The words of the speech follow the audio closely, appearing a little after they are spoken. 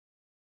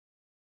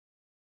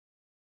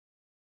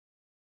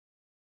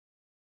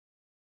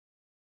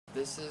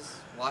This is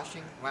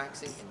Washing,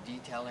 Waxing, and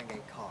Detailing a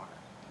Car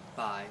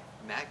by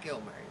Matt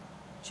Gilmurray,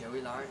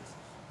 Joey Lawrence,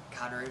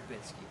 Connor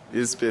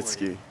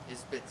Isbitsky.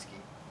 Isbitsky.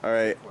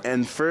 Alright,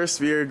 and first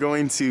we are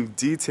going to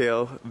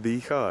detail the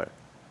car.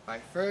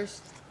 Alright,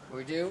 first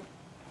we do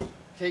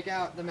take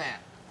out the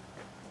mat.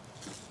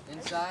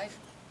 Inside,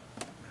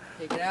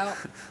 take it out,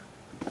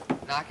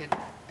 knock it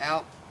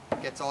out,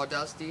 gets all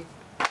dusty,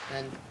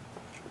 then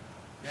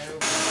over.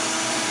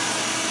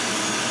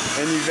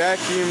 And you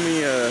vacuum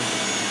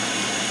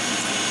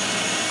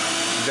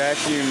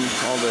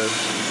all the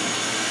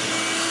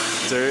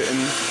dirt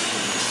and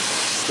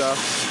stuff.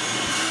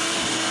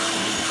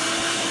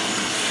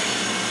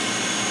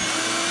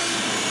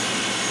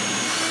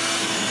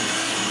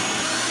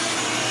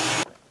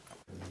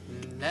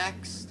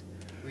 Next,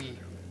 we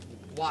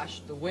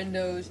wash the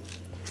windows,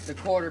 the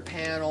quarter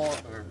panel,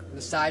 or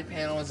the side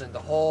panels, and the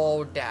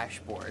whole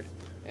dashboard,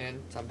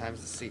 and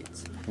sometimes the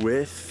seats.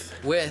 With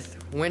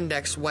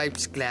Windex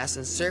wipes, glass,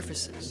 and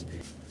surfaces.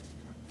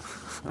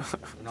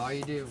 And all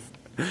you do.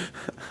 Can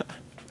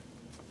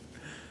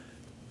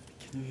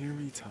you hear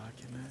me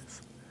talking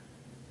this?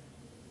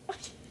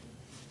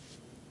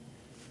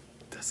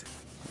 Does it?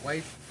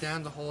 Wipe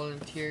down the whole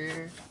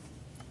interior.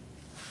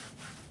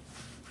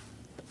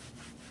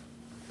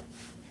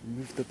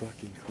 Move the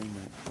bucket and clean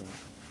that floor.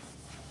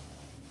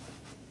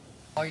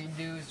 All you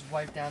do is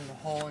wipe down the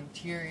whole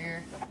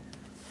interior.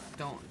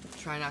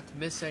 Try not to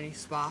miss any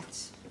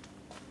spots.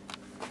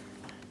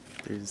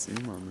 There's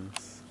zoom on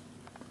this.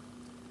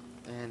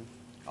 And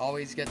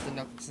always get the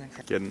nooks and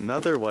crannies. Get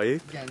another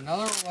wipe. Get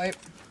another wipe.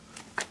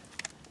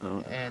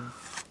 Oh. And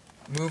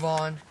move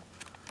on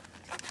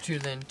to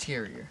the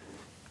interior.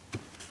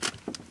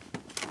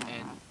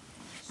 And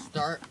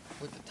start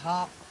with the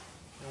top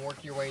and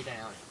work your way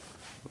down.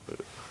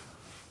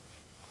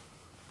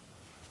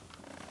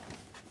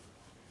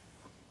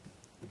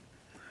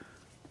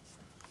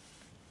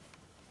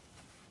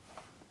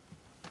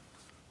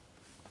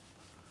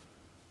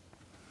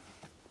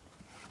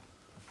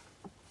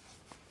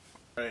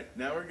 Alright,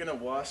 now we're gonna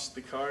wash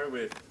the car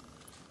with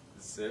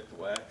Zip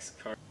Wax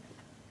car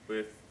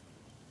with.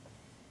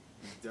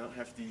 You don't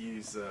have to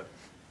use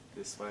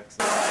this wax.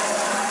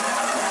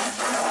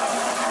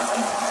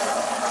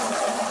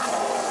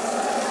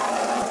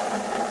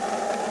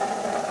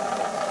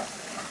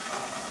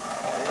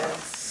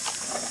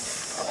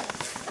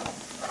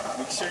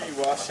 Make sure you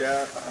wash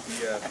out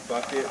the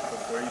bucket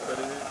before you put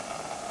it in,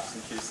 just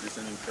in case there's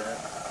any crap.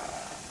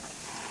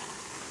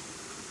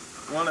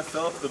 You want to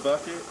fill up the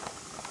bucket.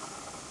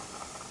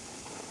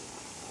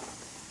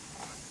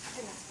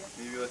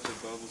 Maybe let the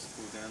bubbles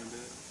cool down a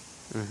bit.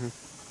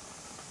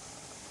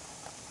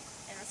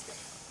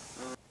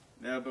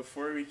 Now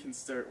before we can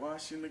start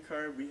washing the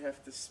car, we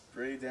have to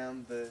spray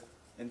down the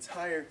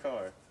entire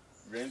car,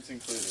 rims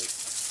included.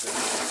 So,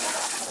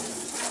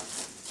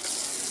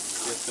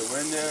 get the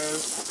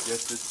windows, get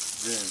the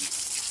rims.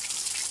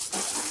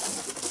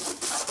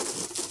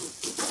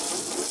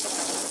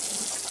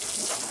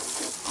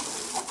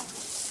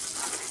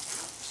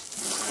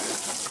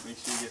 Make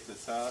sure you get the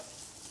top.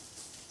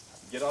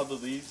 Get all the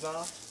leaves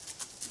off.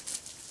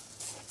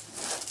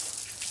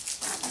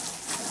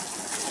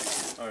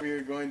 Alright, we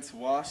are going to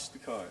wash the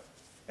car,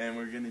 and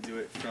we're going to do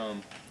it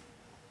from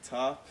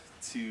top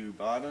to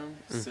bottom,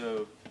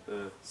 so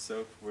the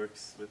soap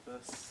works with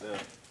us. So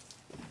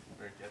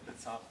we're at the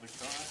top of the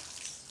car.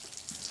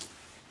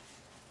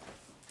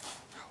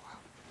 Oh, wow.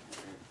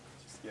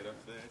 Just get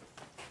up there.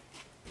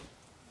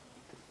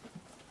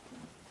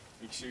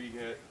 Make sure you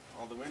get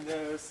all the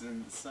windows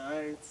and the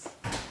sides.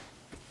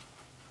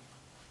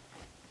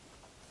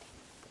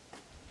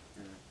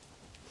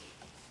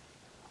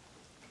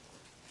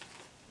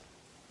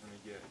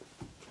 Get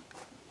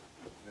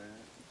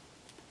that.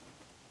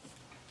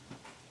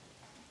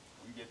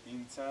 You get the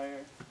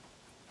entire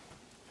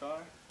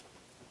car.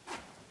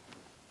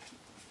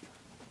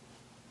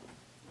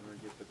 And we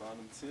get the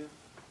bottom too.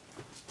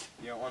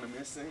 You don't want to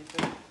miss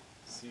anything,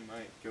 so you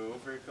might go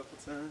over a couple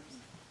times,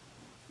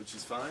 which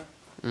is fine.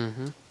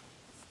 And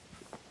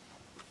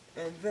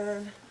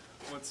then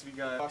once we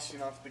got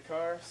washing off the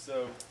car,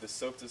 so the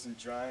soap doesn't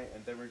dry,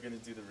 and then we're gonna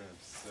do the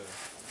rims. So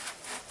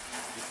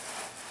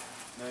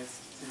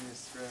nice continuous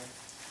spray.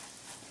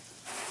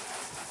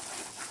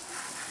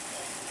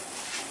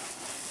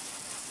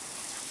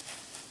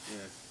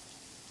 Yeah.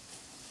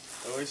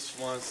 Always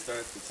want to start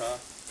at the top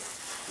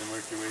and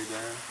work your way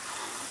down.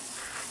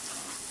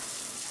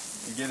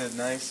 You get a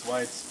nice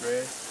wide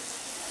spray.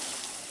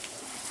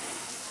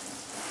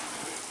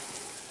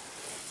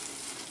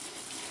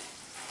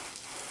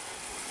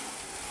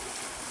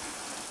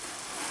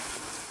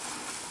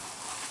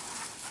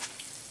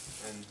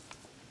 And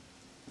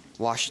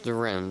wash the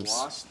rims.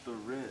 Wash the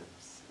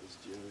rims, those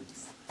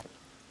Joes.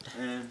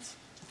 And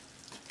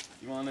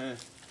you want to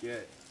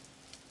get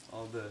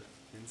all the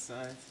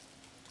inside.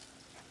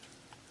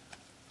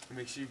 And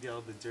make sure you get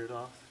all the dirt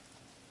off.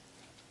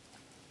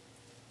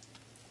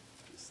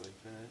 Just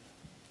like that.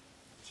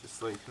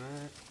 Just like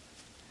that.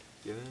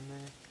 Get in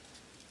there.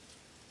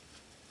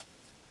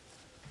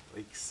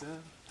 Like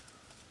so.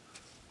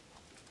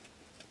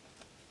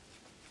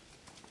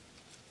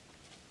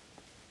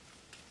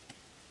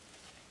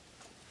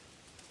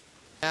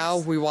 Now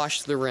we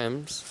wash the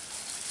rims.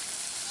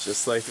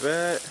 Just like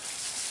that.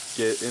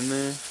 Get in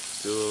there,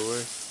 do a little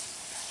work.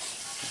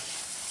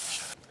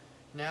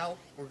 Now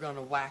we're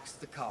gonna wax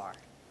the car.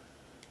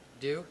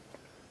 Just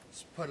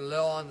put a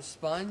little on the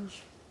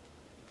sponge,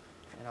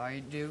 and all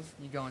you do,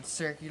 you go in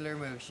circular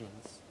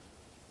motions.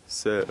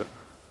 So,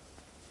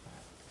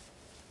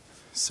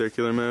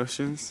 circular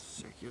motions?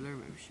 Circular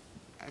motion.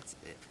 That's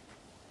it.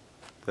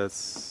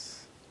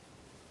 That's...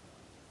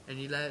 And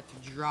you let it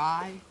to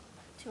dry.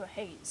 To a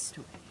haze.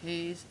 To a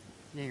haze.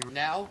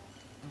 Now,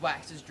 the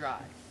wax is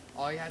dry.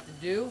 All you have to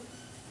do,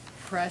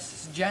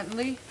 press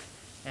gently,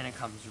 and it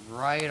comes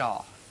right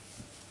off.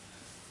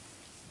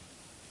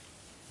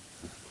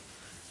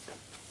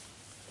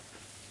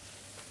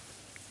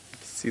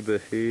 See the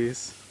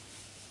haze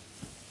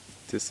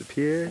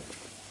disappear.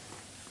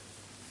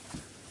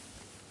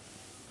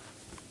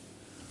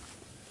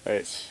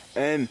 Alright,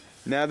 and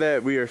now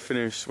that we are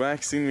finished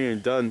waxing, we are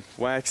done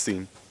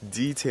waxing,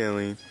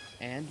 detailing,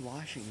 and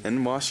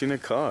washing a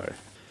car.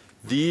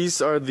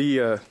 These are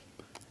the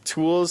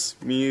tools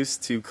we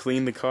used to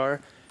clean the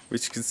car,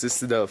 which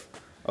consisted of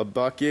a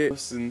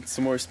bucket and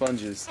some more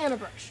sponges. And a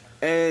brush.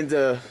 And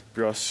a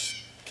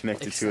brush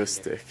connected to a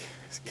Extended. stick.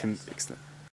 Yes.